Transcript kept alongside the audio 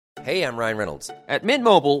Hey, I'm Ryan Reynolds. At Mint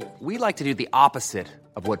Mobile, we like to do the opposite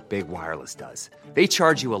of what Big Wireless does. They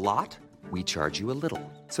charge you a lot, we charge you a little.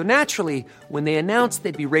 So naturally, when they announced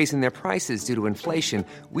they'd be raising their prices due to inflation,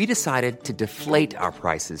 we decided to deflate our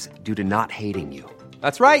prices due to not hating you.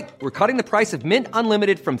 That's right. We're cutting the price of Mint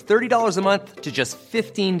Unlimited from $30 a month to just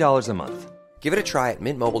 $15 a month. Give it a try at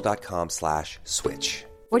mintmobile.com/switch.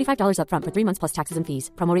 $45 up front for 3 months plus taxes and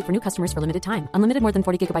fees. Promo rate for new customers for limited time. Unlimited more than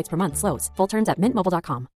 40 gigabytes per month. Slows full terms at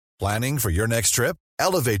mintmobile.com. Planning for your next trip?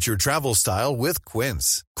 Elevate your travel style with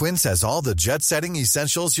Quince. Quince has all the jet-setting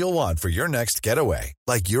essentials you'll want for your next getaway,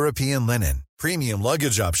 like European linen, premium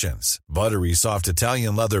luggage options, buttery soft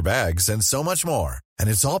Italian leather bags, and so much more. And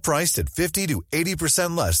it's all priced at 50 to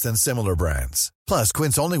 80% less than similar brands. Plus,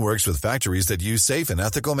 Quince only works with factories that use safe and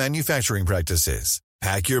ethical manufacturing practices.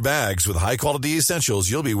 Pack your bags with high-quality essentials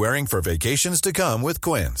you'll be wearing for vacations to come with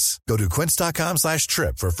Quince. Go to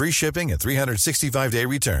quince.com/trip for free shipping and 365-day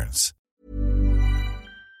returns.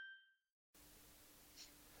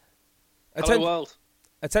 Hello, world.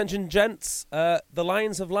 Attention, gents. The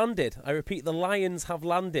Lions have landed. I repeat, the Lions have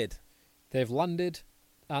landed. They've landed,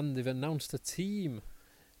 and they've announced a team.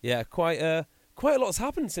 Yeah, quite a lot's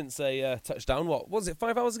happened since they touched down. What was it,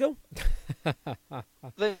 5 hours ago?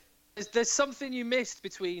 There's something you missed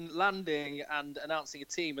between landing and announcing a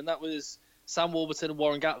team, and that was Sam Warburton and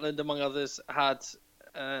Warren Gatland, among others, had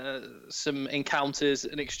some encounters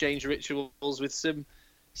and exchange rituals with some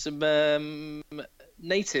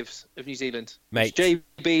natives of New Zealand, Mate, which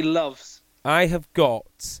JB loves. I've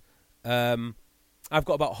got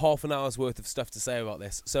about half an hour's worth of stuff to say about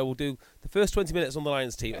this. So we'll do the first 20 minutes on the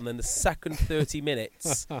Lions team and then the second 30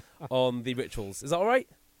 minutes on the rituals. Is that all right?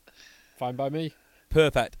 Fine by me.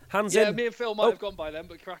 Perfect. Hands in. Yeah, me and Phil might have gone by then,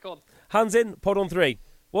 but crack on. Hands in. Pod on 3.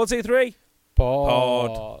 1, 2, 3.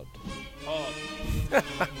 Pod.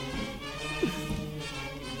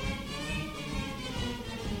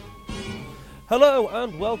 Hello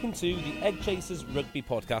and welcome to the Egg Chasers Rugby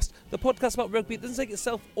Podcast, the podcast about rugby that doesn't take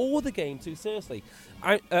itself or the game too seriously.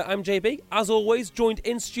 I'm JB, as always, joined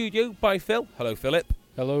in studio by Phil. Hello, Philip.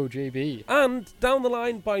 Hello, JB. And down the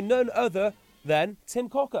line by none other than Tim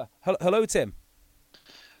Cocker. Hello, Tim.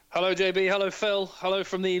 Hello, JB. Hello, Phil. Hello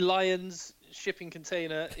from the Lions shipping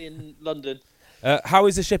container in London. How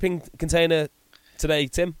is the shipping container today,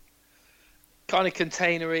 Tim? Kind of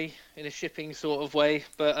containery in a shipping sort of way,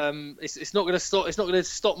 but it's not going to stop. It's not going to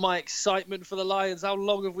stop my excitement for the Lions. How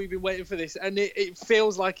long have we been waiting for this? And it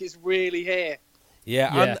feels like it's really here.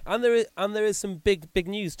 Yeah. And there is some big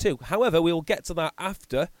news too. However, we will get to that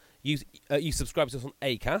after you subscribe to us on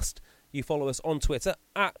Acast. You follow us on Twitter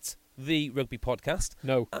at The Rugby Podcast.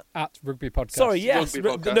 No, at Rugby Podcast. Sorry, yes.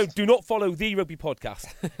 Podcast. No, do not follow The Rugby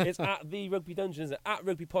Podcast. It's at The Rugby Dungeon, isn't it? At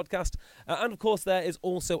Rugby Podcast. And, of course, there is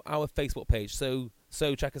also our Facebook page, so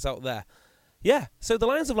check us out there. Yeah, so the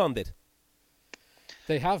Lions have landed.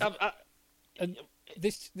 They have. And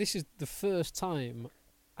this is the first time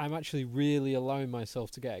I'm actually really allowing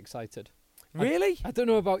myself to get excited. Really? I don't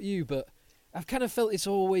know about you, but I've kind of felt it's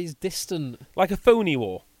always distant. Like a phony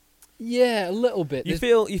war? Yeah, a little bit. You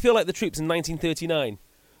feel like the troops in 1939?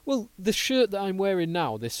 Well, the shirt that I'm wearing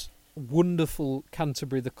now, this wonderful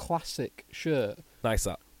Canterbury, the classic shirt. Nice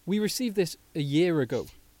that. We received this a year ago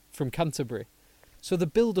from Canterbury. So the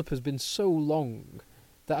build-up has been so long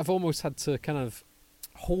that I've almost had to kind of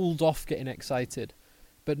hold off getting excited.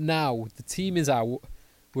 But now the team is out.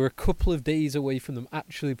 We're a couple of days away from them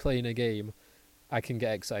actually playing a game. I can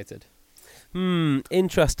get excited.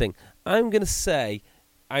 Interesting. I'm going to say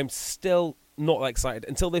I'm still not that excited.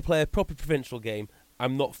 Until they play a proper provincial game,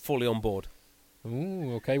 I'm not fully on board.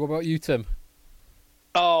 Ooh, okay. What about you, Tim?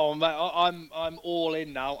 Oh, man, I'm all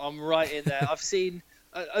in now. I'm right in there. I've seen,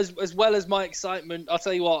 as well as my excitement, I'll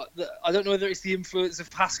tell you what, I don't know whether it's the influence of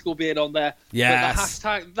Pascal being on there. Yes.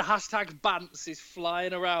 But the hashtag Bants is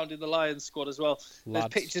flying around in the Lions squad as well. There's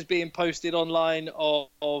pictures being posted online of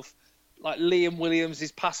like Liam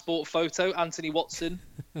Williams' passport photo, Anthony Watson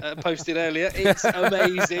posted earlier. It's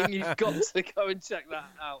amazing. You've got to go and check that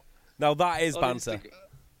out. Now that is banter.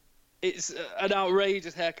 It's an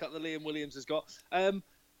outrageous haircut that Liam Williams has got.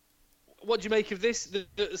 What do you make of this?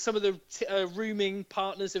 Some of the rooming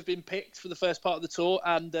partners have been picked for the first part of the tour,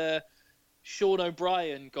 and Sean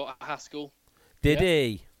O'Brien got a Haskell. Did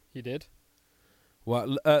he? He did.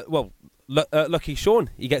 Well, lucky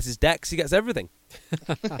Sean. He gets his decks. He gets everything.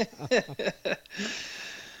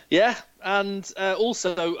 Yeah, and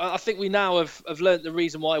also I think we now have learnt the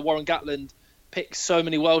reason why Warren Gatland picks so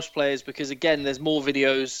many Welsh players, because again there's more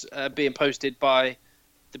videos being posted by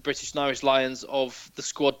the British and Irish Lions of the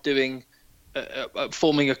squad doing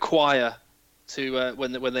forming a choir to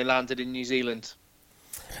when they landed in New Zealand.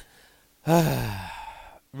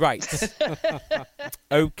 Right.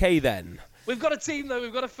 Okay, then. We've got a team, though.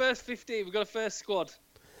 We've got a first 15. We've got a first squad.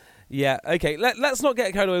 Yeah, okay. Let's not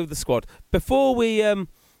get carried away with the squad. Before we go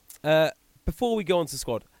on to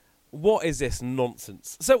squad, what is this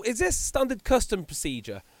nonsense? So is this standard custom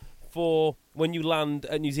procedure for when you land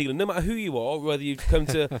at New Zealand, no matter who you are, whether you come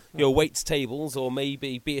to your weights tables or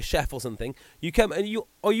maybe be a chef or something, you come and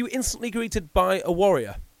are you instantly greeted by a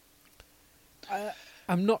warrior?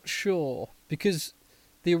 I'm not sure, because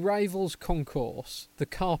the arrivals concourse, the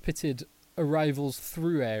carpeted arrivals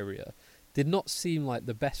through area, did not seem like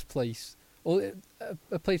the best place, or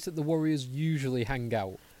a place that the Warriors usually hang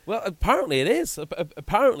out. Well, apparently it is.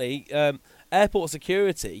 Apparently, airport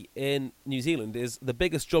security in New Zealand is the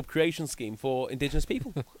biggest job creation scheme for Indigenous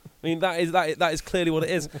people. I mean, that is clearly what it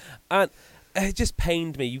is. And it just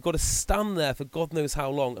pained me. You've got to stand there for God knows how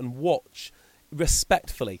long and watch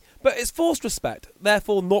respectfully. But it's forced respect,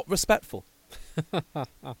 therefore not respectful.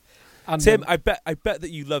 And Tim, I bet that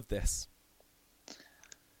you love this.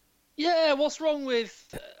 Yeah, what's wrong with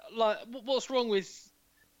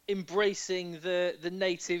embracing the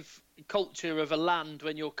native culture of a land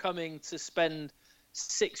when you're coming to spend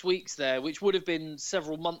 6 weeks there, which would have been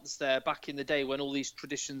several months there back in the day when all these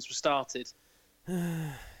traditions were started?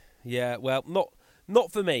 Yeah, well,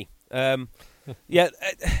 not for me. Yeah,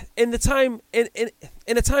 in a time of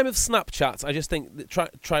Snapchat, I just think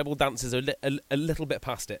that tribal dances are a little bit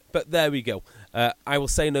past it. But there we go. I will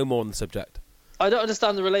say no more on the subject. I don't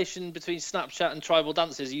understand the relation between Snapchat and tribal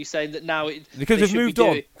dances. Are you saying that now because we've moved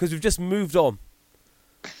on? Because we've just moved on.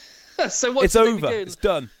 So what's it's over. It's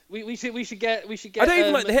done. We should get. I don't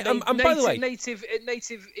even like the hit. By the way, native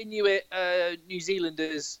Inuit New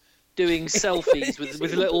Zealanders doing selfies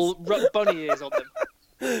with little bunny ears on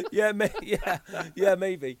them. Yeah,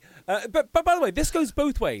 maybe. But by the way, this goes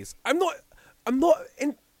both ways. I'm not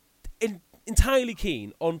entirely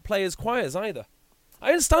keen on players' choirs either. I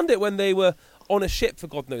understand it when they were on a ship for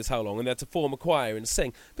God knows how long and they had to form a choir and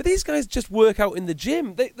sing. But these guys just work out in the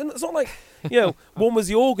gym. It's not like, one was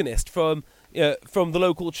the organist from the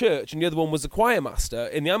local church and the other one was a choir master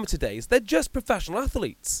in the amateur days. They're just professional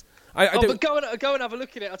athletes. But go and have a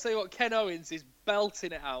look at it. I'll tell you what, Ken Owens is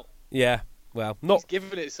belting it out. Yeah, well, he's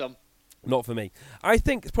giving it some. Not for me. I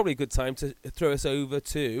think it's probably a good time to throw us over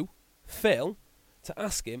to Phil to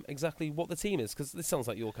ask him exactly what the team is, because this sounds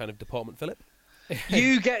like your kind of department, Philip.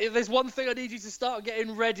 There's one thing I need you to start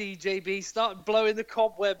getting ready, JB. Start blowing the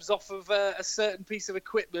cobwebs off of a certain piece of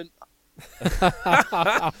equipment.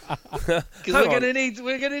 Because we're gonna need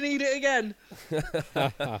it again.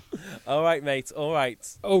 All right, mate. All right.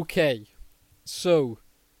 Okay, so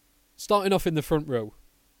starting off in the front row,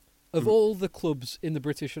 of all the clubs in the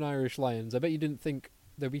British and Irish Lions, I bet you didn't think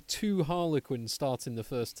there'd be two Harlequins starting the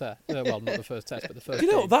first test. Well, not the first test, but the first.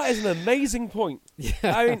 That is an amazing point. Yeah.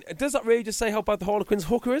 I mean, does that really just say how bad the Harlequins'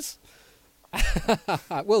 hooker is?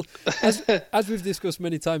 Well, as we've discussed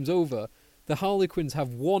many times over, the Harlequins have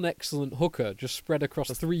one excellent hooker just spread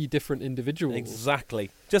across three different individuals.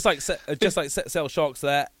 Exactly. Just like Sale Sharks,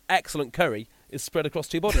 their excellent curry is spread across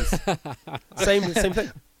two bodies. Same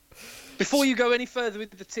thing. Before you go any further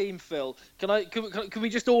with the team, Phil, can we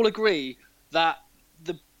just all agree that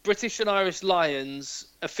the British and Irish Lions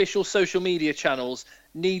official social media channels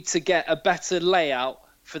need to get a better layout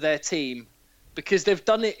for their team, because they've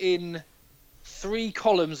done it in 3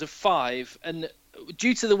 columns of 5, and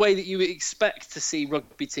due to the way that you would expect to see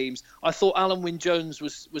rugby teams, I thought Alan Wynne-Jones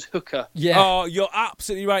was hooker. Yeah. Oh, you're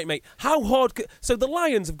absolutely right, mate. How hard? So the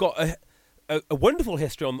Lions have got a wonderful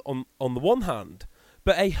history on the one hand,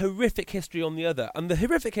 but a horrific history on the other. And the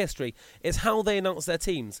horrific history is how they announce their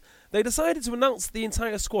teams. They decided to announce the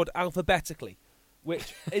entire squad alphabetically,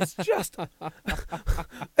 which is just...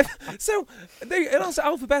 So they announce it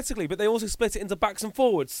alphabetically, but they also split it into backs and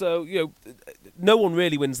forwards. So, no one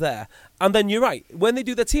really wins there. And then you're right. When they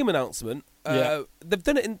do their team announcement, they've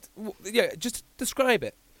done it in... Yeah, just describe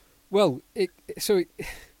it. Well,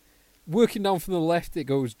 working down from the left, it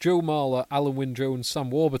goes Joe Marler, Alan Wynne-Jones, Sam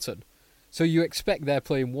Warburton. So you expect they're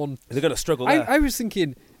playing one... They're going to struggle there. I was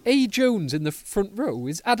thinking, A. Jones in the front row.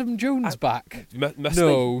 Is Adam Jones back?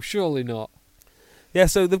 No, surely not. Yeah,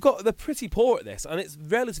 so they're pretty poor at this, and it's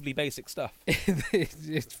relatively basic stuff.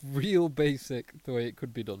 It's real basic the way it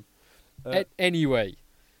could be done. Anyway,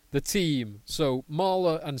 the team. So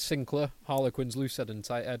Marler and Sinclair, Harlequins, loose head and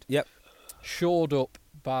tight head. Yep. Shored up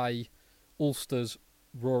by Ulster's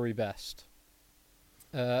Rory Best,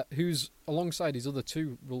 who's alongside his other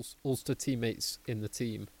 2 Ulster teammates in the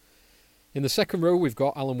team. In the second row, we've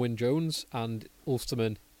got Alan Wynne-Jones and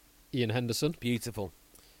Ulsterman Ian Henderson. Beautiful.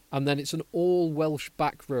 And then it's an all-Welsh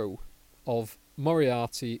back row of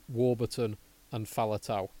Moriarty, Warburton, and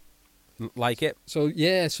Faletau. Like it. So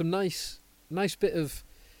yeah, some nice bit of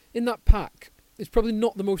in that pack. It's probably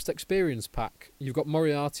not the most experienced pack. You've got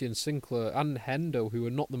Moriarty and Sinclair and Hendo, who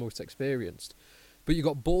are not the most experienced, but you've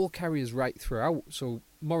got ball carriers right throughout. So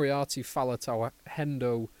Moriarty, Faletau,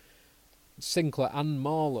 Hendo, Sinclair, and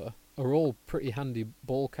Marler are all pretty handy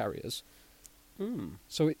ball carriers.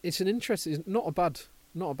 So it's an interesting. It's not a bad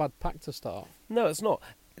pack to start. No, it's not.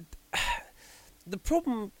 The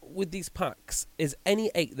problem with these packs is any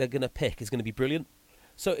 8 they're going to pick is going to be brilliant.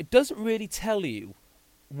 So it doesn't really tell you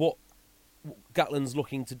what Gatland's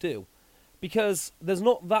looking to do, because there's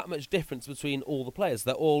not that much difference between all the players.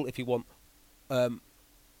 They're all, if you want,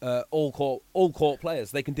 all court players.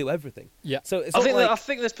 They can do everything. Yeah. So it's I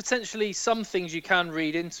think there's potentially some things you can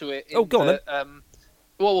read into it. Go on then.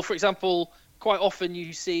 Well, for example, quite often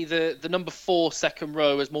you see the number 4 second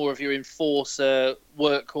row as more of your enforcer,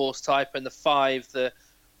 workhorse type, and the 5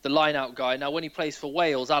 the line-out guy. Now, when he plays for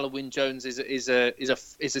Wales, Alan Wynne-Jones is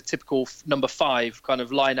a typical number 5 kind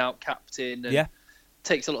of line-out captain. And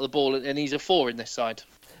takes a lot of the ball, and he's a 4 in this side.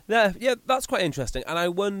 Yeah, that's quite interesting, and I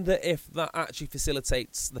wonder if that actually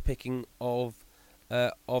facilitates the picking of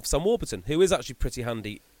Sam Warburton, who is actually pretty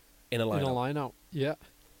handy in a line-out. In a line-out, yeah.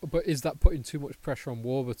 But is that putting too much pressure on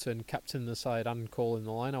Warburton, captaining the side and calling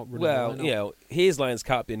the line-out? Well, you know, here's Lions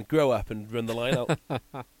captain, grow up and run the line-out.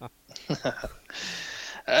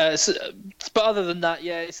 But other than that,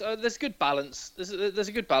 there's a good balance. There's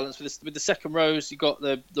a good balance with the second rows. You've got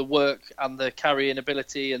the work and the carrying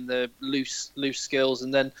ability and the loose skills,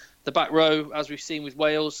 and then the back row, as we've seen with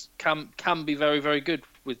Wales, can be very, very good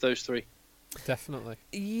with those 3. Definitely.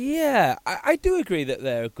 Yeah, I do agree that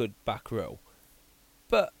they're a good back row.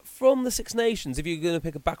 But from the Six Nations, if you're going to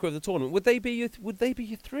pick a back row of the tournament, would they be your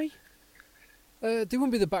 3? They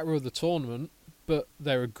wouldn't be the back row of the tournament, but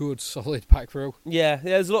they're a good, solid back row. Yeah,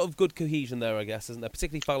 there's a lot of good cohesion there, I guess, isn't there?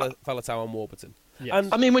 Particularly Faletau and Warburton. Yes.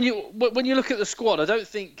 And I mean, when you look at the squad, I don't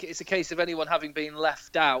think it's a case of anyone having been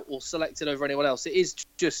left out or selected over anyone else. It is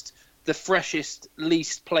just the freshest,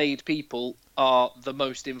 least played people are the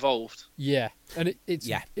most involved. Yeah, and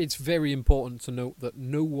it's very important to note that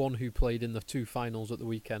no one who played in the 2 finals at the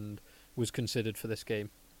weekend was considered for this game.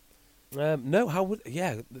 No, how would...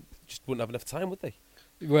 Yeah, just wouldn't have enough time, would they?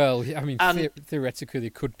 Well, I mean, theoretically they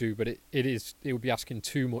could do, but it would be asking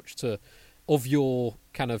too much of your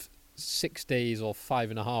kind of 6 days or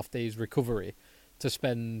 5.5 days recovery to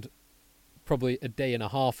spend probably a day and a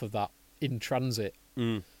half of that in transit.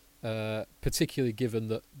 Particularly given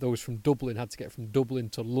that those from Dublin had to get from Dublin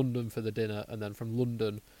to London for the dinner, and then from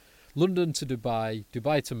London to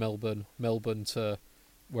Dubai to Melbourne to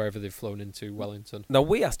wherever they've flown into, Wellington. Now,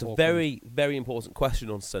 we asked a very, very important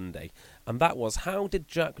question on Sunday, and that was, how did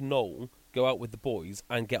Jack Noel go out with the boys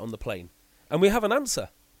and get on the plane? And we have an answer.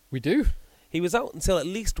 We do. He was out until at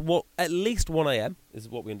least 1 a.m, is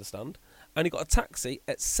what we understand, and he got a taxi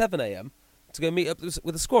at 7 a.m. to go meet up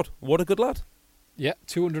with the squad. What a good lad. Yeah,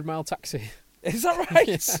 200-mile taxi. Is that right?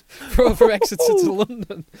 Yeah. From Exeter to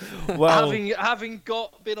London. Well, having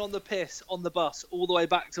been on the piss on the bus all the way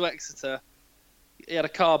back to Exeter, he had a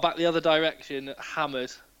car back the other direction,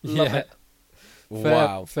 hammered. Love it.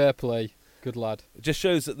 Wow. Fair play. Good lad. It just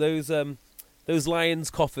shows that those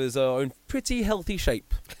Lions coffers are in pretty healthy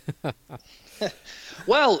shape.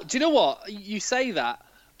 Well, do you know what? You say that,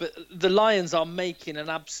 but the Lions are making an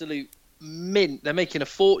absolute mint. They're making a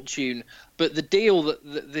fortune, but the deal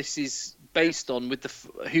that this is based on with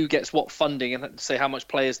who gets what funding and say how much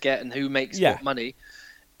players get and who makes what money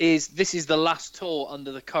is this is the last tour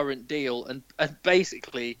under the current deal, and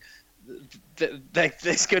basically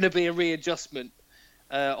there's going to be a readjustment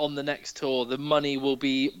on the next tour. The money will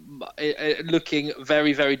be looking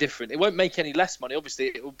very, very different. It won't make any less money, obviously.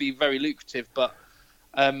 It will be very lucrative, but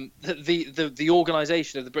the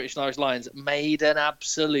organisation of the British and Irish Lions made an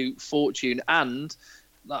absolute fortune, and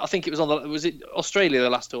I think it was it Australia the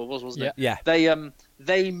last tour wasn't it? Yeah.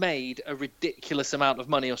 They made a ridiculous amount of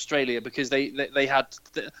money, Australia, because they had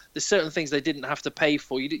there's certain things they didn't have to pay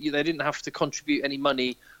for. They didn't have to contribute any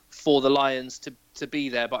money for the Lions to be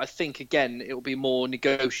there. But I think again it will be more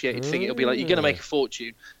negotiated thing. It'll be like, you're going to make a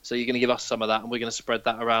fortune, so you're going to give us some of that, and we're going to spread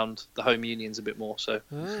that around the home unions a bit more. So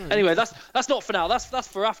anyway, that's not for now. That's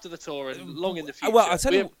for after the tour and long in the future. Well, I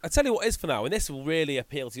tell you what is for now, and this will really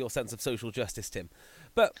appeal to your sense of social justice, Tim.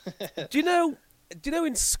 But do you know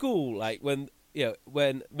in school, like when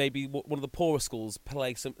maybe one of the poorer schools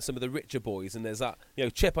play some of the richer boys, and there's that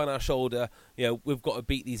chip on our shoulder, we've got to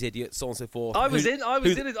beat these idiots, so on and so forth. I was in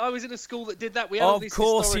a school that did that. We had of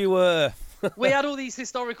course you were. We had all these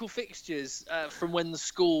historical fixtures from when the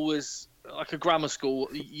school was like a grammar school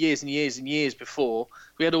years and years and years before.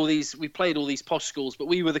 We played all these posh schools, but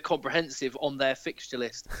we were the comprehensive on their fixture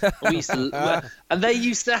list. And we used to, and they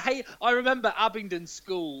used to hate. I remember Abingdon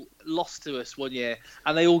School lost to us one year,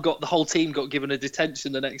 and the whole team got given a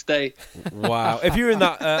detention the next day. Wow! If you're in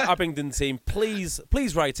that Abingdon team, please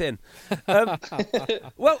write in.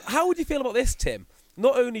 Well, how would you feel about this, Tim?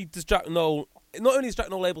 Not only is Jack Noel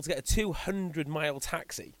able to get a 200-mile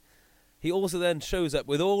taxi, he also then shows up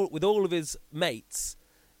with all of his mates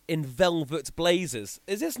in velvet blazers.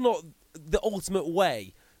 Is this not the ultimate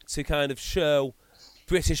way to kind of show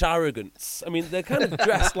British arrogance? I mean, they're kind of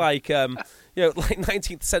dressed like like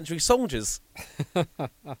 19th century soldiers.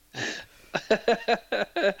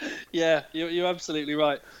 Yeah, you're absolutely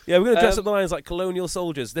right. Yeah, we're going to dress up the Lions like colonial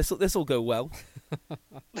soldiers. This'll go well.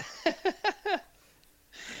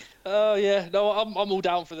 Oh yeah, no, I'm all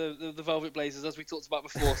down for the Velvet Blazers, as we talked about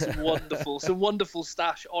before. Some wonderful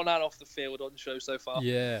stash on and off the field on the show so far.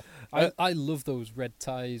 Yeah, I love those red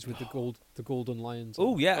ties with the golden lions.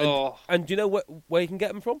 Oh yeah, and do you know where you can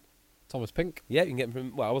get them from? Thomas Pink. Yeah, you can get them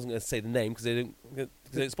from. Well, I wasn't going to say the name because they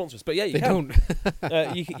don't sponsor us, but yeah, you They can.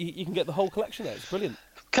 don't. You can get the whole collection there. It's brilliant.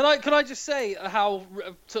 Can I just say how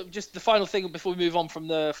just the final thing before we move on from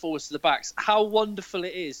the forwards to the backs, how wonderful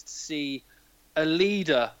it is to see a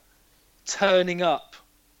leader turning up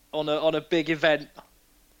on a big event.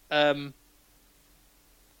 Go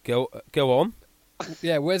on.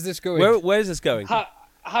 Yeah, where's this going? Where's this going?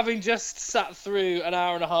 Having just sat through an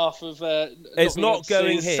hour and a half of it's not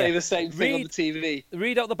going here. Say the same thing on the TV.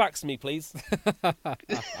 Read out the backs to me, please.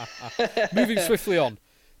 Moving swiftly on.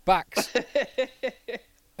 Backs.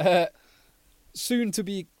 Soon to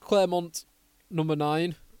be Claremont number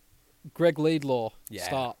 9, Greg Laidlaw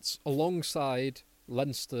starts alongside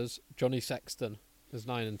Leinster's Johnny Sexton as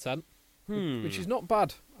 9 and 10, which is not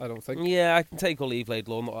bad, I don't think. Yeah, I can take or leave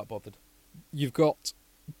Laidlaw. I'm not that bothered. You've got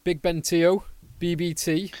Big Ben Teo,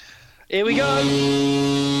 BBT. Here we go.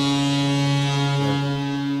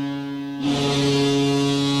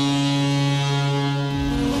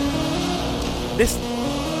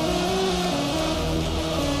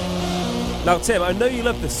 Now, Tim, I know you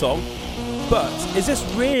love this song, but is this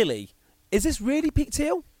really Pete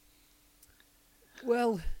Teal?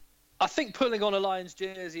 Well, I think putting on a Lions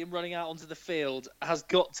jersey and running out onto the field has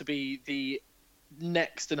got to be the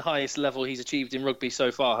next and highest level he's achieved in rugby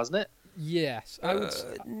so far, hasn't it? yes. I would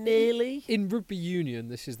Nearly. in rugby union,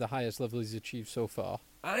 this is the highest level he's achieved so far.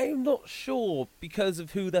 I'm not sure because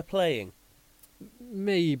of who they're playing.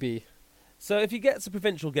 Maybe. So if he gets a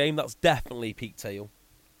provincial game, that's definitely Pete Teal,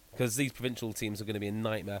 because these provincial teams are going to be a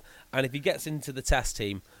nightmare. And if he gets into the test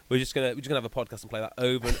team, we're just gonna have a podcast and play that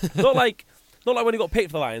over. Not like when he got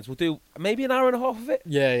picked for the Lions. We'll do maybe an hour and a half of it.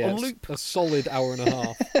 Yeah. On loop. A solid hour and a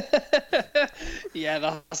half. Yeah,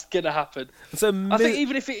 that's gonna happen. So I think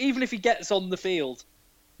even if he gets on the field.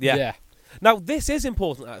 Yeah. Now this is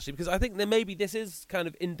important actually, because I think this is kind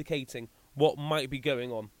of indicating what might be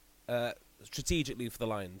going on strategically for the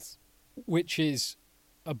Lions, Which is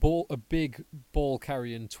a big ball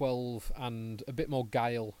carrying 12 and a bit more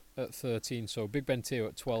guile at 13. So Big Ben Teo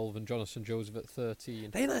at 12 and Jonathan Joseph at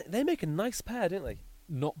 13. They make a nice pair, don't they?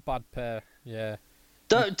 Not bad pair. Yeah.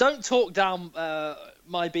 Don't talk down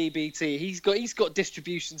my BBT. He's got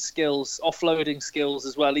distribution skills, offloading skills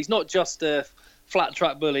as well. He's not just a flat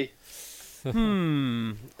track bully.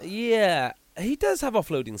 Yeah. He does have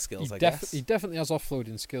offloading skills, I guess. He definitely has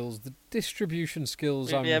offloading skills. The distribution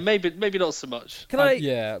skills... Yeah, maybe not so much.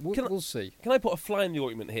 We'll see. Can I put a fly in the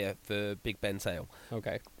ointment here for Big Ben Teo?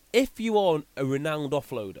 Okay. If you are a renowned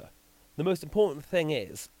offloader, the most important thing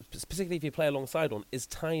is, specifically if you play alongside one, is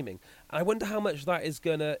timing. And I wonder how much that is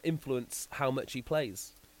going to influence how much he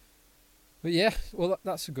plays. But yeah, well,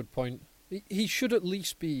 that's a good point. He should at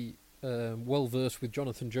least be well-versed with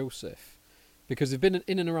Jonathan Joseph, because they've been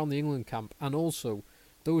in and around the England camp, and also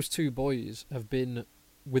those two boys have been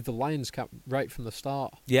with the Lions camp right from the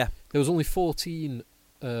start. Yeah. There was only 14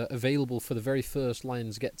 available for the very first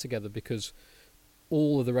Lions get-together, because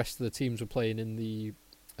all of the rest of the teams were playing in the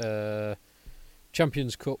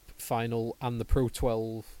Champions Cup final and the Pro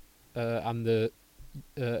 12 and the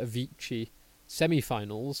Avicii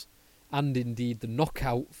semi-finals, and indeed the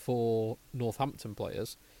knockout for Northampton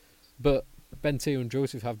players. But Ben Teo and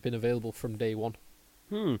Joseph have been available from day one.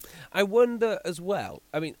 I wonder as well,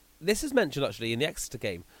 I mean, this is mentioned actually in the Exeter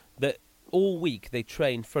game, that all week they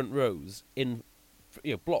train front rows in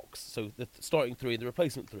blocks, so the starting 3 and the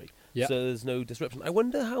replacement 3, Yeah. so there's no disruption. I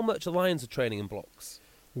wonder how much the Lions are training in blocks.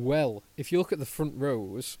 Well, if you look at the front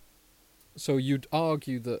rows, so you'd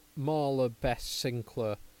argue that Marler, Best,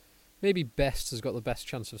 Sinclair, maybe Best has got the best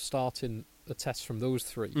chance of starting a test from those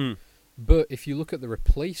 3. But if you look at the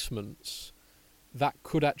replacements, that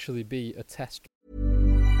could actually be a test.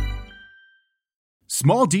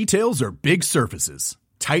 Small details are big surfaces.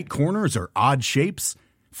 Tight corners are odd shapes.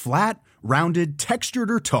 Flat, rounded, textured,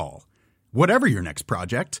 or tall. Whatever your next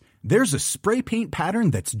project, there's a spray paint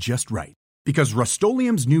pattern that's just right. Because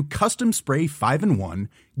Rust-Oleum's new Custom Spray 5-in-1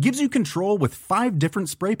 gives you control with 5 different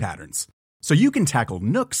spray patterns. So you can tackle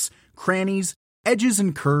nooks, crannies, edges,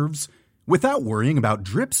 and curves without worrying about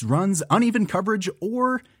drips, runs, uneven coverage,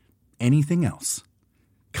 or anything else.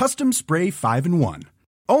 Custom Spray 5-in-1.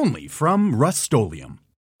 Only from Rust-Oleum.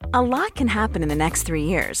 A lot can happen in the next 3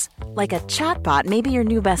 years. Like a chatbot may be your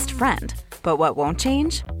new best friend. But what won't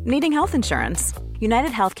change? Needing health insurance.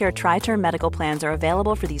 United Healthcare Tri-Term Medical Plans are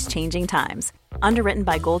available for these changing times. Underwritten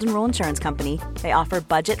by Golden Rule Insurance Company, they offer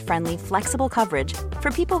budget-friendly, flexible coverage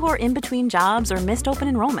for people who are in between jobs or missed open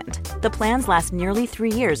enrollment. The plans last nearly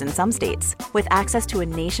 3 years in some states, with access to a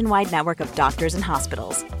nationwide network of doctors and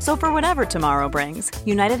hospitals. So for whatever tomorrow brings,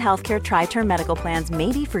 United Healthcare Tri-Term Medical Plans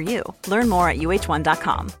may be for you. Learn more at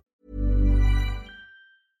uh1.com.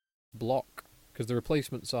 Block, because the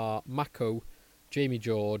replacements are Mako, Jamie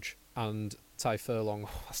George, and Ty Furlong.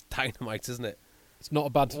 That's dynamite, isn't it? It's not a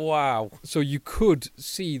bad. Wow. So you could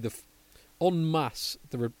see en masse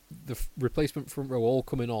the replacement front row all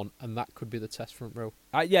coming on, and that could be the test front row.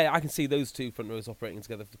 Yeah, I can see those two front rows operating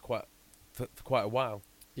together for quite a while.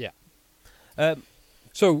 Yeah.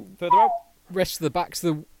 So further out, rest of the backs.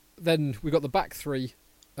 Then we've got the back three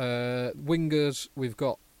wingers. We've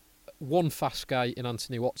got one fast guy in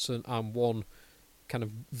Anthony Watson and one kind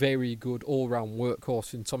of very good all-round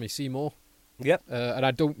workhorse in Tommy Seymour. Yep. And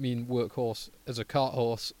I don't mean workhorse as a cart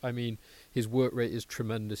horse. I mean his work rate is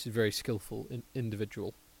tremendous. He's a very skillful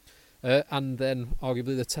individual. And then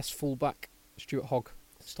arguably the test fullback, Stuart Hogg,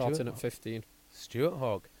 starting at 15. Stuart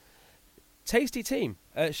Hogg. Tasty team.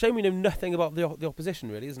 Shame we know nothing about the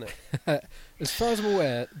opposition, really, isn't it? As far as I'm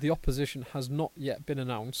aware, the opposition has not yet been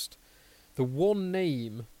announced. The one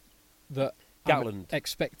name that Gatland. I'm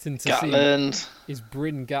expecting to see is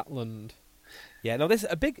Bryn Gatland. Yeah, now this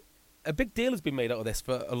a big deal has been made out of this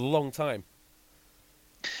for a long time.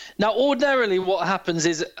 Now, ordinarily what happens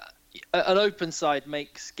is an open side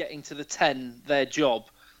makes getting to the 10 their job.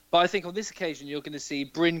 But I think on this occasion you're going to see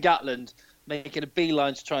Bryn Gatland making a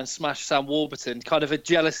beeline to try and smash Sam Warburton, kind of a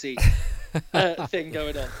jealousy thing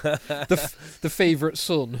going on. The favourite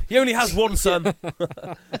son. He only has one son.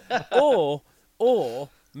 or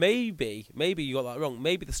maybe you got that wrong.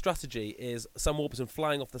 Maybe the strategy is Sam Warburton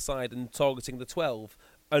flying off the side and targeting the 12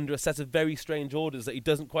 under a set of very strange orders that he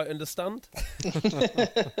doesn't quite understand.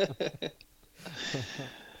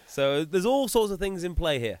 So there's all sorts of things in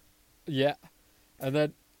play here. Yeah. And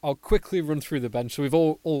then I'll quickly run through the bench. So we've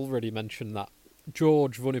already mentioned that.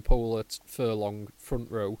 George, Vunipola, Furlong, front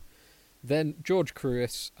row. Then George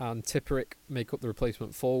Cruis and Tipperick make up the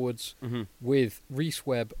replacement forwards, with Reece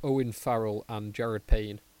Webb, Owen Farrell and Jared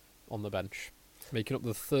Payne on the bench, making up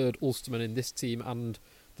the third Ulsterman in this team and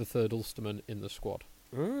the third Ulsterman in the squad.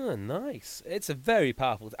 Ah, nice. It's a very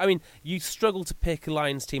powerful... I mean, you struggle to pick a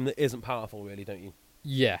Lions team that isn't powerful, really, don't you?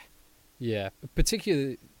 Yeah.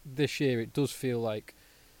 Particularly this year, it does feel like...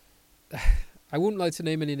 I wouldn't like to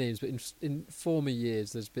name any names, but in former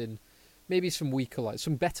years, there's been maybe some weaker Lions,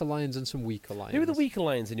 some better Lions and some weaker Lions. Who are the weaker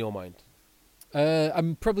Lions in your mind?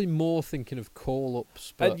 I'm probably more thinking of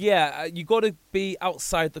call-ups. But you got to be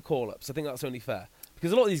outside the call-ups. I think that's only fair.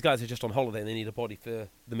 Because a lot of these guys are just on holiday and they need a body for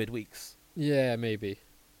the midweeks. Yeah, maybe.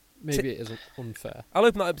 Maybe it is unfair. I'll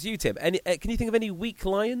open that up to you, Tim. Can you think of any weak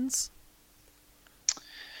Lions?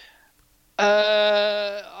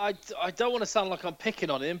 I don't want to sound like I'm picking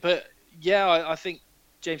on him, but yeah, I think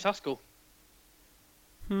James Haskell.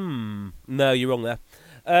 No, you're wrong there.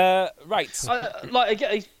 Right.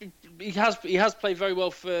 Again, he has played very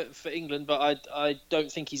well for England, but I don't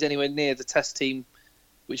think he's anywhere near the test team,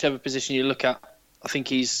 whichever position you look at. I think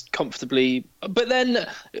he's comfortably. But then,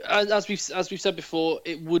 as we've said before,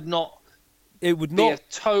 it would not be a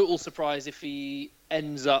total surprise if he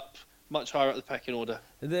ends up much higher up the pecking order.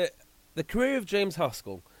 The career of James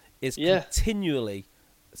Haskell is continually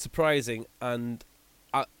surprising and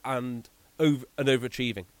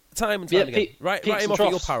overachieving, time and time again. Right him off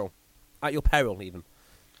at your peril, even.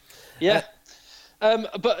 Yeah,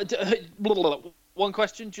 but one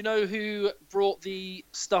question: do you know who brought the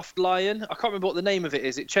stuffed lion? I can't remember what the name of it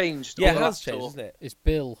is. It changed. Yeah, it has changed, isn't it? It's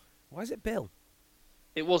Bill. Why is it Bill?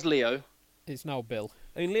 It was Leo. It's now Bill.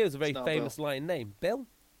 I mean, Leo's a very famous lion name. Bill?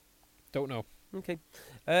 Don't know. Okay.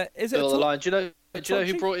 Is it Bill the lion? Do you know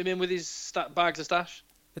who brought him in with his bags of stash?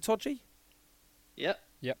 Itoje? Yep.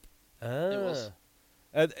 Yep. Ah. It was.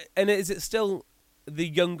 And is it still the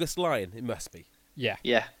youngest lion? It must be. Yeah.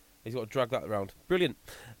 Yeah. He's got to drag that around. Brilliant.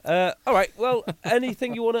 All right, well,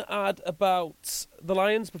 anything you want to add about the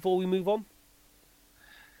Lions before we move on?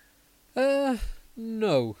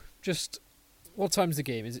 No. Just, what time's the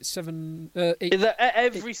game? Is it 8?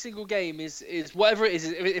 Every single game is whatever it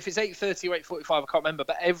is. If it's 8:30 or 8:45, I can't remember.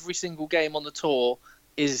 But every single game on the tour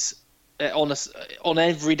is on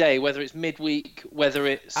every day, whether it's midweek, whether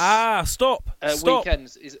it's stop.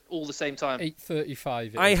 weekends, is all the same time.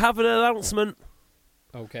 8:35. I have an announcement.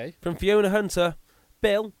 Okay. From Fiona Hunter.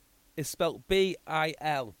 Bill is spelt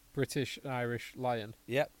B-I-L. British Irish Lion.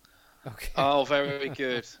 Yep. Okay. Oh, very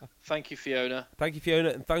good. Thank you, Fiona. Thank you, Fiona,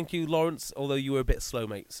 and thank you, Lawrence. Although you were a bit slow,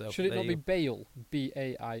 mate. So should it not be Bale?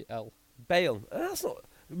 B-A-I-L. Bale. That's not.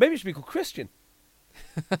 Maybe it should be called Christian.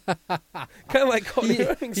 Kind of like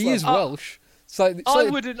Conor Owings. He is Welsh. I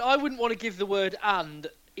wouldn't want to give the word "and"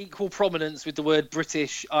 equal prominence with the word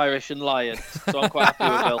British, Irish, and Lion. So I'm quite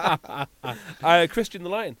happy with Bill. Christian the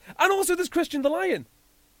Lion, and also there's Christian the Lion.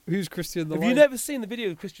 Who's Christian the Lion? Have you never seen the video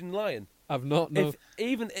of Christian the Lion? I've not. No.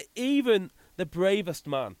 Even the bravest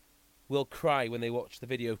man will cry when they watch the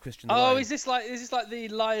video of Christian the Lion. Oh, is this like the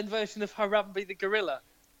lion version of Harambe the gorilla?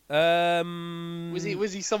 Was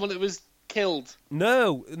he someone that was killed?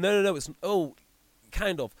 No. It's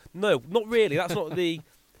kind of. No, not really. That's not the.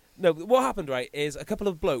 No, what happened, right, is a couple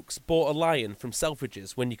of blokes bought a lion from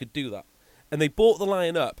Selfridges when you could do that. And they bought the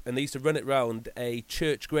lion up, and they used to run it round a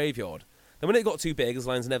church graveyard. Then when it got too big, as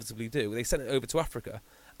lions inevitably do, they sent it over to Africa.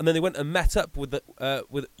 And then they went and met up with the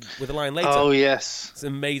lion later. Oh, yes. It's an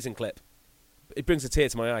amazing clip. It brings a tear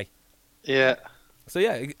to my eye. Yeah. So,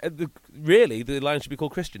 yeah, really, the lion should be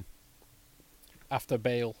called Christian. After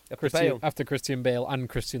Bale. After Christian Bale and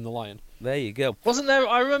Christian the Lion. There you go. Wasn't there...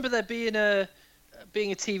 I remember there being a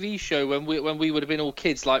TV show when we would have been all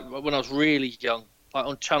kids, like when I was really young, like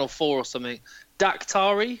on Channel 4 or something.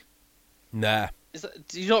 Daktari? Nah.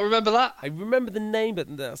 Do you not remember that? I remember the name,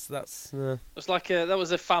 but that's. It was like that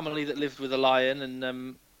was a family that lived with a lion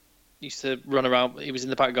and used to run around. He was in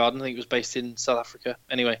the back garden. I think it was based in South Africa.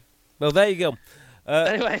 Anyway. Well, there you go.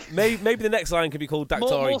 Anyway, maybe the next lion could be called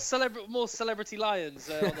Daktari. More celebrity lions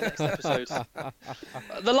on the next episode.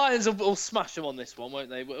 The Lions will smash them on this one, won't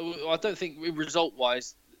they? I don't think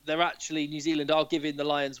result-wise, New Zealand are giving the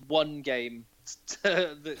Lions one game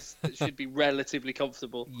that should be relatively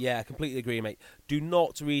comfortable. Yeah, completely agree, mate. Do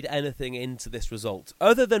not read anything into this result,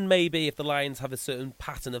 other than maybe if the Lions have a certain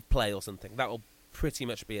pattern of play or something. That will pretty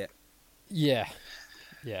much be it. Yeah.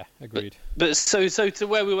 Yeah, agreed. But so to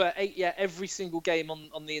where we were, every single game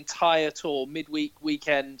on the entire tour, midweek,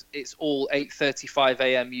 weekend, it's all 8:35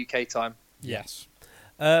 a.m. UK time. Yes.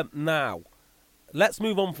 Now, let's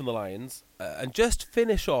move on from the Lions and just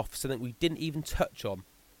finish off something we didn't even touch on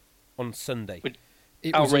Sunday.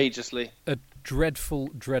 It outrageously. Was a dreadful,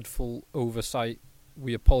 dreadful oversight.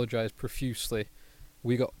 We apologise profusely.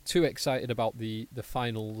 We got too excited about the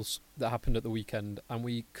finals that happened at the weekend, and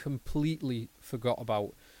we completely forgot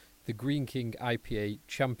about the Greene King IPA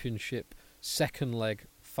Championship second leg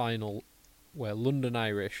final, where London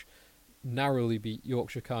Irish narrowly beat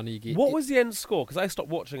Yorkshire Carnegie. What was the end score? Because I stopped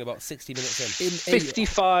watching about 60 minutes in.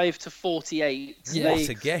 55 to 48. Yeah. What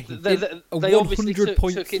a game! They obviously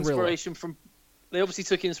took inspiration from. They obviously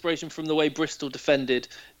took inspiration from the way Bristol defended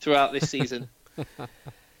throughout this season.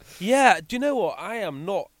 Yeah, do you know what? I am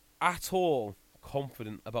not at all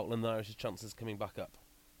confident about London Irish's chances coming back up.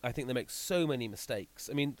 I think they make so many mistakes.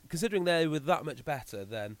 I mean, considering they were that much better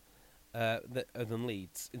than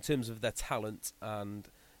Leeds in terms of their talent and,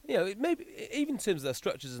 maybe even in terms of their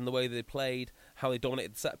structures and the way they played, how they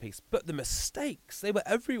dominated the set piece. But the mistakes, they were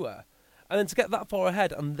everywhere. And then to get that far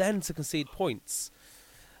ahead and then to concede points,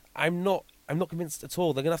 I'm not convinced at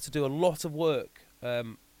all. They're going to have to do a lot of work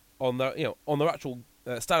on their actual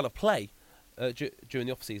style of play during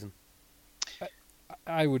the off season.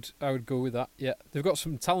 I would go with that. Yeah, they've got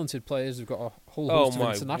some talented players. They've got a whole host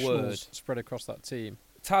of internationals spread across that team.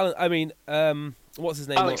 Talent. I mean, what's his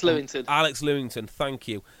name? Alex Lewington. Alex Lewington. Thank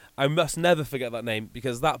you. I must never forget that name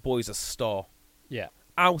because that boy's a star. Yeah,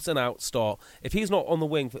 out and out star. If he's not on the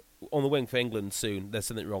wing for England soon, there's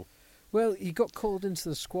something wrong. Well, he got called into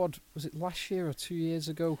the squad. Was it last year or 2 years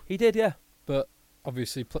ago? He did, yeah. But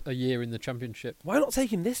obviously, a year in the Championship. Why not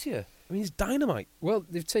take him this year? I mean, he's dynamite. Well,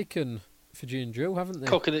 they've taken Fijian Joe, haven't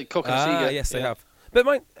they? Yes, they have.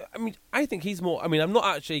 But I think he's more. I mean, I'm not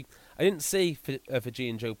actually. I didn't see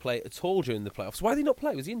Fijian Joe play at all during the playoffs. Why did he not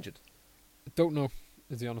play? Was he injured? I don't know.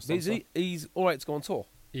 Is the honest answer? He's all right to go on tour.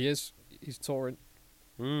 He is. He's touring.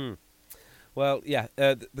 Well, yeah.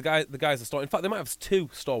 The guys are starting. In fact, they might have two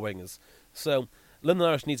star wingers. So London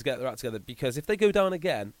Irish need to get their act together because if they go down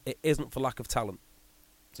again, it isn't for lack of talent.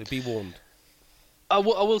 So be warned. I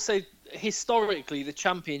will say, historically, the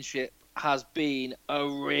Championship has been a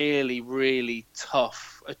really, really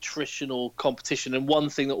tough attritional competition. And one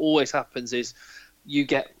thing that always happens is you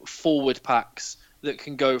get forward packs that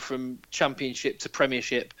can go from Championship to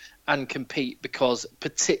Premiership and compete, because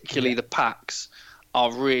particularly the packs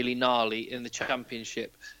are really gnarly in the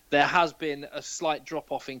Championship. There has been a slight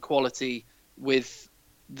drop-off in quality with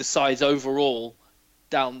the sides overall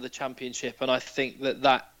down the Championship, and I think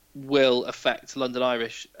that will affect London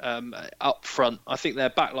Irish up front. I think their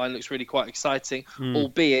backline looks really quite exciting,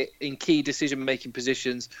 albeit in key decision-making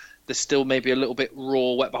positions, they're still maybe a little bit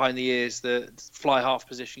raw, wet behind the ears. The fly half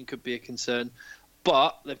position could be a concern,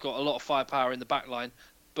 but they've got a lot of firepower in the backline.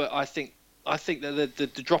 But I think that the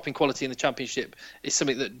drop in quality in the Championship is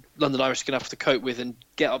something that London Irish are going to have to cope with and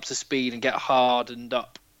get up to speed and get hardened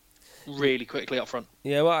up really quickly up front.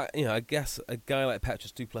 Yeah, well, I guess a guy like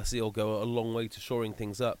Petrus du Plessis will go a long way to shoring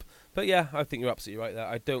things up. But yeah, I think you're absolutely right there.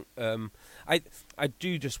 I don't. I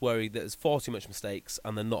do just worry that there's far too much mistakes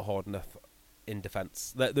and they're not hard enough in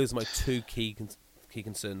defence. Those are my two key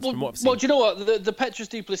concerns. From what I've seen. Well, do you know what? The Petrus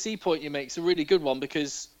du Plessis point you make is a really good one,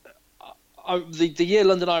 because the year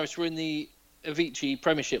London Irish were in the Avicii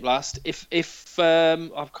Premiership last, if I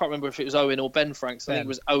can't remember if it was Owen or Ben Franks. I think it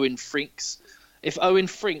was Owen Frinks. If Owen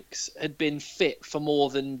Frinks had been fit for more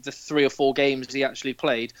than the 3 or 4 games he actually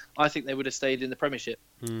played, I think they would have stayed in the Premiership.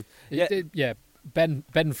 Yeah,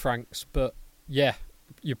 Ben Franks, but yeah,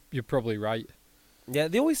 you're probably right. Yeah,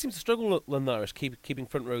 they always seem to struggle at London Irish keeping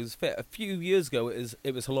front rows fit. A few years ago, it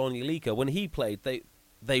was Helani Lika. When he played,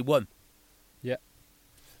 they won. Yeah.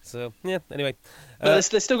 So yeah. Anyway, but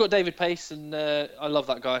they've still got David Pace, and I love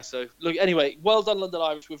that guy. So look, anyway, well done, London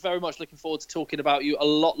Irish. We're very much looking forward to talking about you a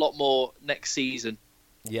lot more next season.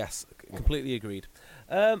 Yes, completely agreed.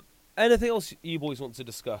 Anything else you boys want to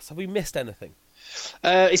discuss? Have we missed anything?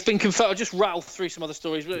 It's been confirmed. I'll just rattle through some other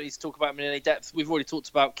stories. We don't need to talk about them in any depth. We've already talked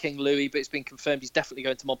about King Louis, but it's been confirmed he's definitely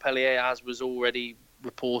going to Montpellier, as was already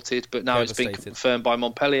reported. But now it's been confirmed by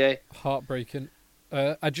Montpellier. Heartbreaking.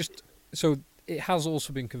 It has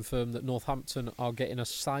also been confirmed that Northampton are getting a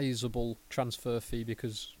sizable transfer fee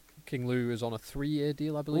because King Louis is on a 3-year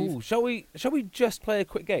deal, I believe. Ooh, shall we just play a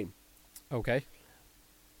quick game? Okay.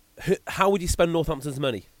 How would you spend Northampton's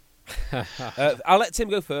money? I'll let Tim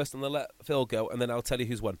go first, and I'll let Phil go, and then I'll tell you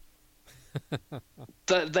who's won.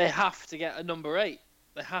 They have to get a number 8.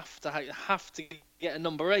 They have to get a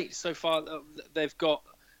number 8. So far, they've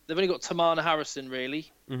only got Tamana Harrison,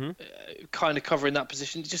 really, kind of covering that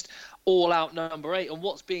position. Just all-out number 8. And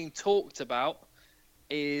what's being talked about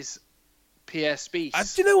is Pierre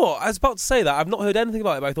Spies. Do you know what? I was about to say that. I've not heard anything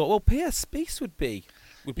about it, but I thought, well, Pierre Spies would be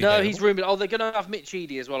no, available. He's rumoured. Oh, they're going to have Mitch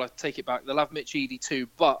Eady as well. I take it back. They'll have Mitch Eady too,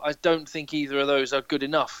 but I don't think either of those are good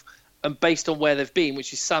enough. And based on where they've been,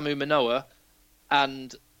 which is Samu Manoa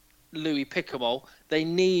and Louis Picamol, they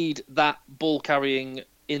need that ball carrying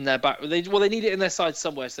in their back. They need it in their side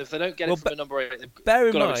somewhere. So if they don't get it from a number 8, they've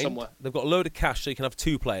got to have it somewhere. They've got a load of cash, so you can have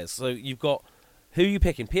 2 players. So you've got, who are you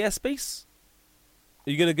picking? Pierre Spies?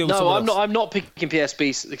 Are you going to go with someone else? I'm not picking Pierre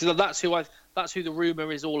Spies, because that's who the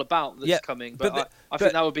rumour is all about that's coming. But I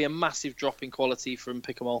think that would be a massive drop in quality from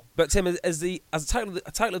Picamol. But Tim, as the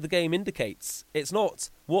title of the game indicates, it's not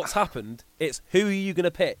what's happened, it's who are you going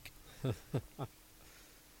to pick?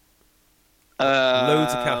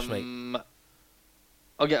 Loads of cash, mate.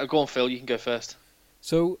 Go on, Phil. You can go first.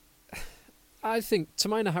 So, I think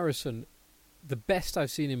Tamina Harrison, the best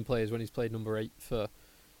I've seen him play is when he's played number 8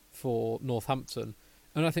 for Northampton,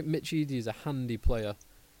 and I think Mitch Eady is a handy player.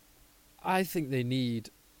 I think they need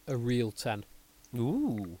a real 10.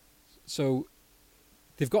 Ooh. So,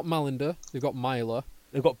 they've got Malinder, they've got Myler,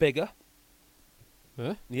 they've got Bigger.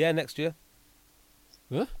 Huh? Yeah, next year.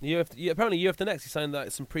 Huh? Apparently, year after next, he signed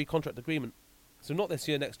some pre-contract agreement. So not this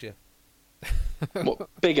year, next year. What,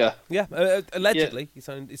 Bigger? Yeah, allegedly he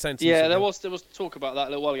signed. Yeah, there was talk about that a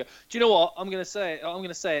little while ago. Do you know what? I'm going to say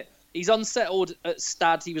it. He's unsettled at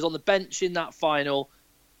Stad. He was on the bench in that final.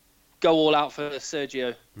 Go all out for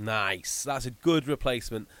Sergio. Nice. That's a good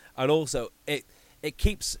replacement, and also it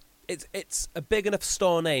keeps it's a big enough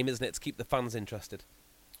star name, isn't it, to keep the fans interested?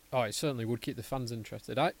 Oh, it certainly would keep the fans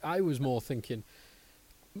interested. I was more thinking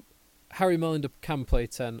Harry Malinder can play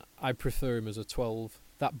 10. I prefer him as a 12.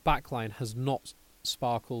 That backline has not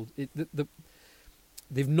sparkled.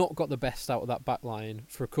 They've not got the best out of that backline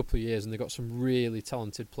for a couple of years, and they've got some really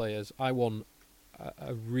talented players. I want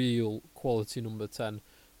a real quality number 10,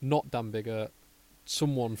 not Dan Bigger,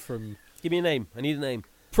 someone from... Give me a name. I need a name.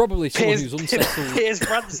 Probably someone who's unsettled. Piers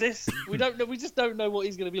Francis. We don't know. We just don't know what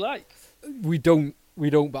he's going to be like. We don't.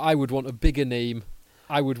 But I would want a bigger name.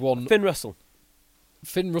 I would want Finn Russell.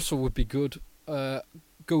 Finn Russell would be good.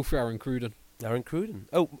 Go for Aaron Cruden. Aaron Cruden.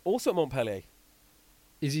 Oh, also at Montpellier.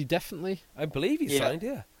 Is he definitely? I believe he's signed,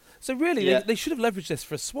 yeah. So really, they should have leveraged this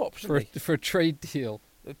for a swap, shouldn't they? For a trade deal.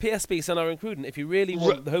 PSB send Aaron Cruden if you really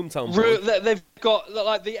want the hometown boy. They've got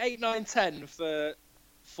like the 8, 9, 10 for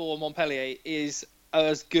Montpellier is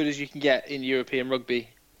as good as you can get in European rugby,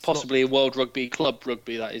 possibly World Rugby, club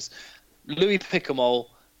rugby. That is Louis Picamole,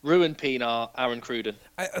 Ruan Pienaar, Aaron Cruden.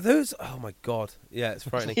 Are those? Oh my God! Yeah, it's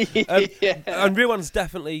frightening. And Ruan's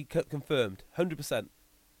definitely confirmed, 100%.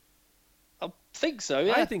 I think so.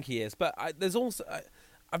 Yeah, I think he is, but there's also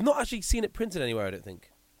I've not actually seen it printed anywhere. I don't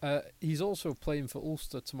think. He's also playing for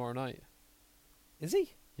Ulster tomorrow night. Is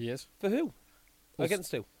he? He is. For who?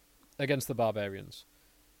 Against who? Against the Barbarians.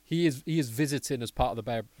 He is visiting as part of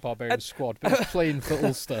the Barbarians squad, but he's playing for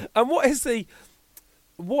Ulster. And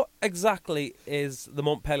what exactly is the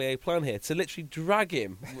Montpellier plan here? To literally drag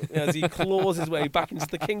him as he claws his way back into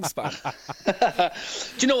the Kingspan?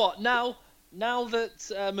 Do you know what? Now that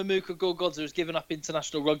Mamuka Gorgodze has given up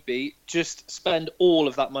international rugby, just spend all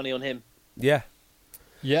of that money on him. Yeah.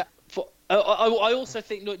 Yeah. I also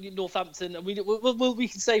think Northampton, and we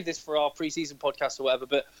can save this for our pre-season podcast or whatever,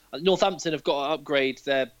 but Northampton have got to upgrade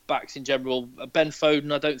their backs in general. Ben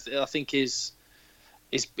Foden, I think is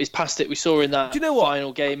past it. We saw in that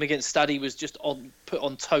final game against Stade was just put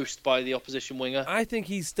on toast by the opposition winger. I think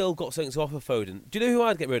he's still got something to offer Foden. Do you know who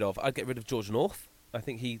I'd get rid of? I'd get rid of George North. I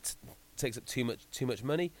think he takes up too much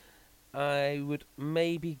money. I would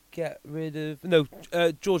maybe get rid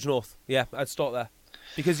of George North. Yeah, I'd start there.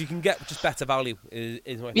 Because you can get just better value.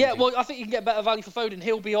 Is my thinking. Well, I think you can get better value for Foden.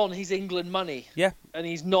 He'll be on his England money. Yeah, and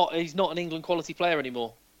he's not an England quality player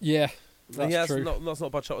anymore. Yeah, that's true. That's not a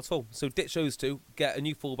bad shot at all. So ditch those two, get a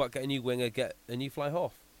new fullback, get a new winger, get a new fly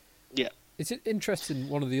half. Yeah, it's interesting.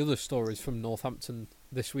 One of the other stories from Northampton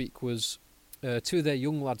this week was two of their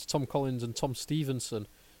young lads, Tom Collins and Tom Stevenson,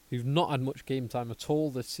 who've not had much game time at all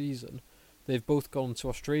this season. They've both gone to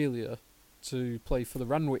Australia to play for the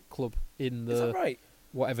Randwick club in the. Is that right?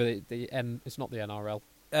 Whatever it's not the NRL.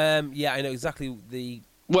 Yeah, I know exactly the.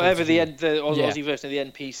 Whatever the Aussie version of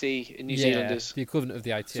the NPC in New Zealanders. The equivalent of the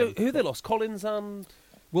ITM. So who they lost? Collins and.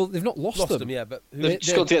 Well, they've not lost them. Yeah, but they've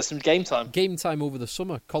just got to get some game time. Game time over the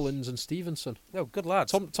summer. Collins and Stevenson. Oh, good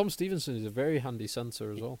lads. Tom Stevenson is a very handy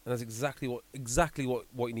centre as well. And that's exactly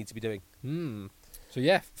what you need to be doing. So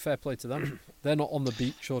yeah, fair play to them. They're not on the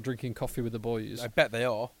beach or drinking coffee with the boys. I bet they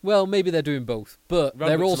are. Well, maybe they're doing both, but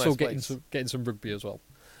they're also getting some rugby as well.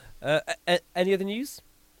 Any other news?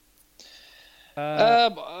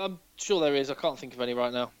 I'm sure there is. I can't think of any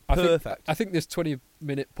right now. Perfect. I think this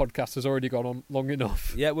 20-minute podcast has already gone on long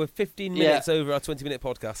enough. Yeah, we're 15 minutes over our 20-minute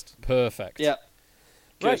podcast. Perfect. Yeah.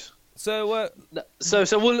 Good. Right. So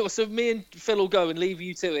me and Phil will go and leave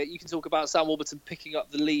you to it. You can talk about Sam Warburton picking up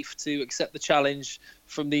the leaf to accept the challenge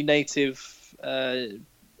from the native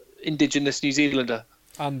indigenous New Zealander.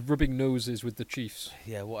 And rubbing noses with the Chiefs.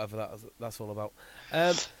 Yeah, whatever that's all about.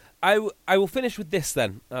 I will finish with this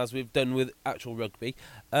then, as we've done with actual rugby.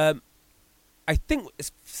 I think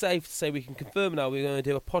it's safe to say we can confirm now we're going to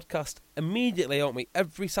do a podcast immediately, aren't we?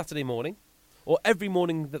 Every Saturday morning, or every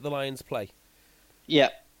morning that the Lions play. Yeah.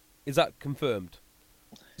 Is that confirmed?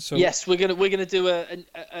 So yes, we're gonna do an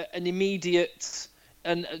immediate,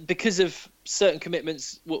 and because of certain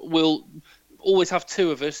commitments, we'll always have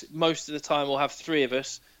two of us. Most of the time, we'll have three of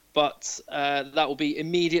us. But that will be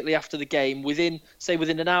immediately after the game. Within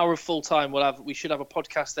an hour of full time, we should have a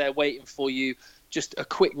podcast there waiting for you. Just a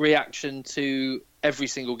quick reaction to every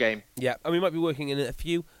single game. Yeah, and we might be working in a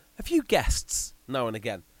few guests now and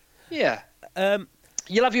again. Yeah.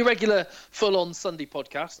 You'll have your regular full-on Sunday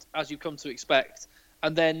podcast, as you've come to expect.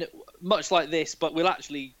 And then, much like this, but we'll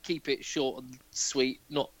actually keep it short and sweet,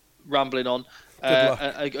 not rambling on.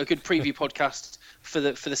 A good preview podcast for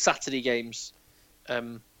the Saturday games.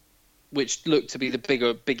 Which look to be the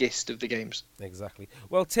biggest of the games. Exactly.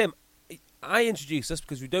 Well, Tim, I introduced us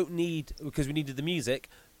because we needed the music.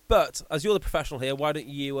 But as you're the professional here, why don't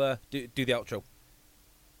you do the outro?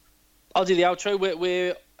 I'll do the outro.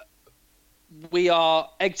 We are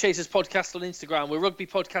Egg Chasers Podcast on Instagram. We're Rugby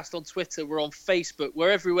Podcast on Twitter. We're on Facebook.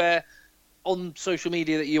 We're everywhere on social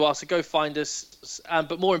media that you are. So go find us.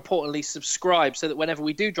 But more importantly, subscribe so that whenever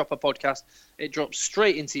we do drop a podcast, it drops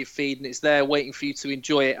straight into your feed and it's there waiting for you to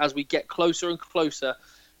enjoy it as we get closer and closer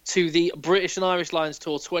to the British and Irish Lions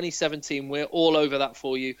Tour 2017. We're all over that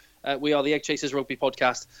for you. We are the Egg Chasers Rugby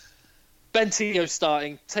Podcast. Bentio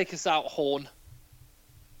starting. Take us out, Horn.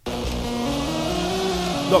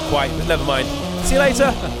 Not quite, but never mind. See you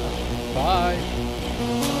later. Bye.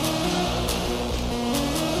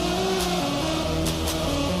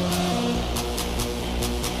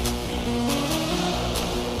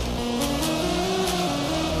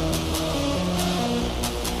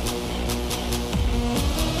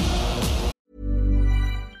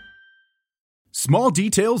 Small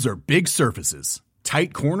details are big surfaces.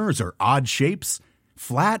 Tight corners are odd shapes.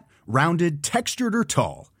 Flat, rounded, textured, or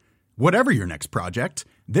tall. Whatever your next project,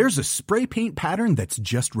 there's a spray paint pattern that's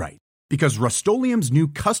just right. Because Rust-Oleum's new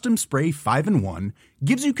Custom Spray 5-in-1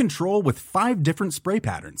 gives you control with 5 different spray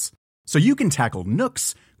patterns. So you can tackle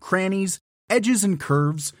nooks, crannies, edges, and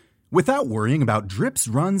curves without worrying about drips,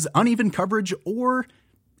 runs, uneven coverage, or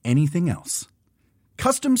anything else.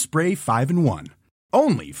 Custom Spray 5-in-1.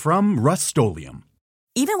 Only from Rust-Oleum.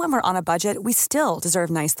 Even when we're on a budget, we still deserve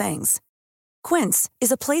nice things. Quince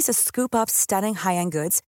is a place to scoop up stunning high-end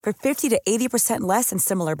goods for 50 to 80% less than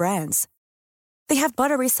similar brands. They have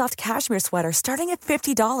buttery soft cashmere sweaters starting at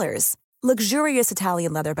 $50, luxurious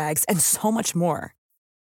Italian leather bags, and so much more.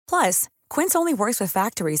 Plus, Quince only works with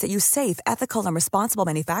factories that use safe, ethical, and responsible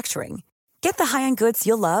manufacturing. Get the high-end goods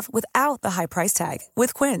you'll love without the high price tag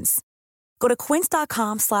with Quince. Go to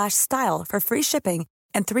quince.com/style for free shipping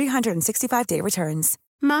and 365-day returns.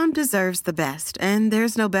 Mom deserves the best, and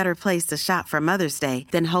there's no better place to shop for Mother's Day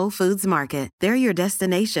than Whole Foods Market. They're your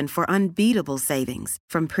destination for unbeatable savings,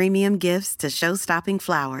 from premium gifts to show-stopping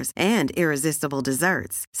flowers and irresistible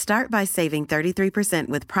desserts. Start by saving 33%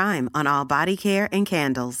 with Prime on all body care and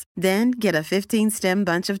candles. Then get a 15-stem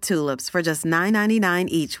bunch of tulips for just $9.99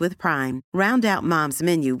 each with Prime. Round out Mom's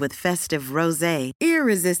menu with festive rosé,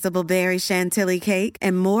 irresistible berry chantilly cake,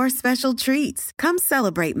 and more special treats. Come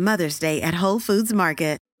celebrate Mother's Day at Whole Foods Market.